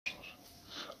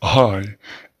Hi,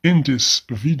 in this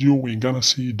video we're gonna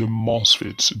see the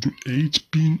MOSFETs, the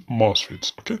 8-pin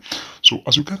MOSFETs, okay? So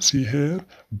as you can see here,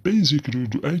 basically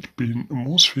the 8-pin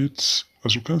MOSFETs,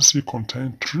 as you can see,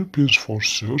 contain 3 pins for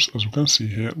source. As you can see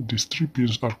here, these 3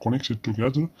 pins are connected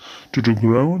together to the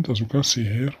ground. As you can see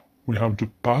here, we have the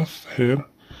path here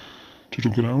to the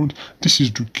ground. This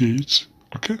is the gate,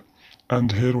 okay?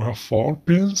 And here we have 4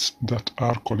 pins that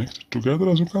are connected together,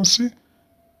 as you can see.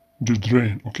 The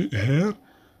drain, okay? Here,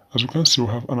 as you can see, we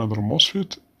have another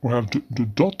MOSFET. We have the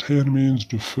dot here means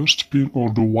the first pin, or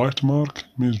the white mark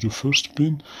means the first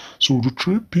pin. So the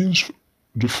 3 pins,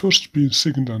 the first pin,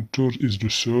 second and third is the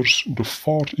source, the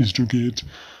fourth is the gate,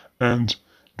 and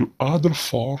the other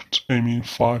fourth, I mean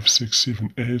 5, 6,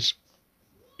 7, 8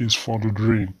 is for the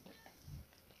drain.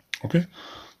 Okay,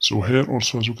 so here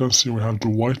also, as you can see, we have the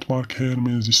white mark here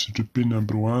means this is the pin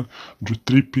number 1. The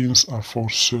 3 pins are for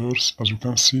source, as you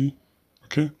can see.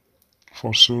 Okay,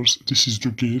 for source, this is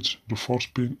the gate, the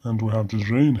 4th pin, and we have the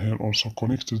drain here also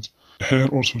connected. Here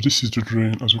also, this is the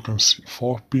drain, as you can see,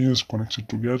 4 pins connected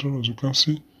together, as you can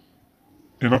see,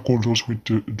 in accordance with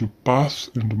the path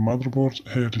in the motherboard.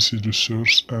 Here, this is the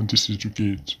source, and this is the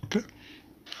gate. Okay,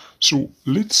 so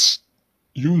let's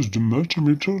use the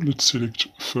multimeter. Let's select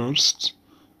first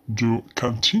the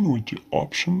continuity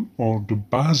option or the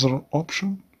buzzer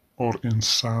option, or in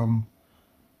some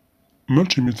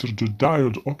multimeter the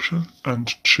diode option,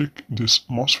 and check this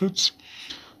MOSFETs.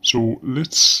 So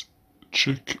let's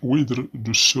check whether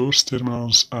the source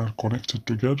terminals are connected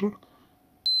together.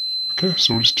 Okay,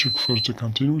 so let's check first the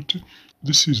continuity.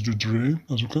 This is the drain,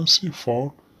 as you can see,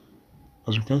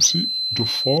 the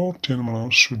 4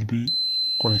 terminals should be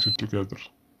connected together,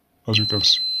 as you can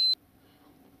see.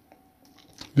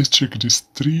 Let's check these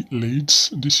 3 leads.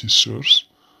 This is source.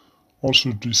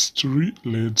 Also, these 3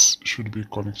 leads should be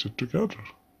connected together,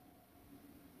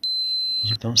 as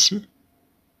you can see.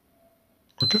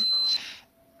 Okay,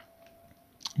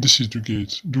 this is the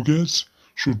gate. The gates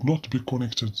should not be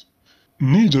connected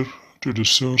neither to the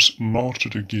source nor to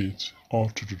the gate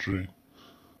or to the drain.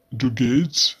 The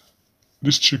gates,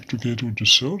 let's check the gate with the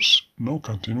source, no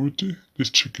continuity.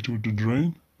 Let's check it with the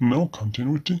drain, no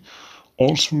continuity.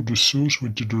 Also, the source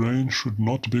with the drain should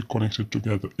not be connected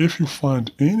together. If you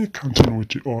find any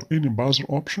continuity or any buzzer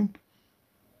option,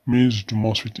 means the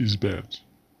MOSFET is bad.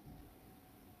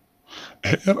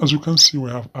 Here, as you can see, we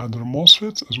have other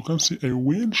MOSFETs. As you can see, I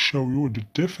will show you the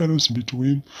difference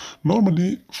between,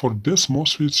 normally for this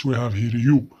MOSFETs we have here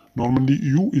U. Normally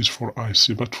U is for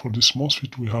IC, but for this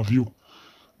MOSFET we have U.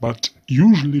 But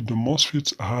usually the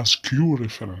MOSFET has Q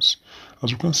reference. As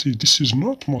you can see, this is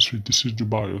not MOSFET, this is the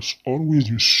BIOS. Always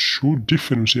you should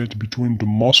differentiate between the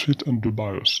MOSFET and the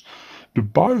BIOS. The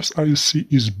BIOS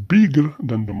IC is bigger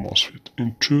than the MOSFET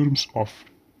in terms of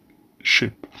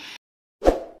shape.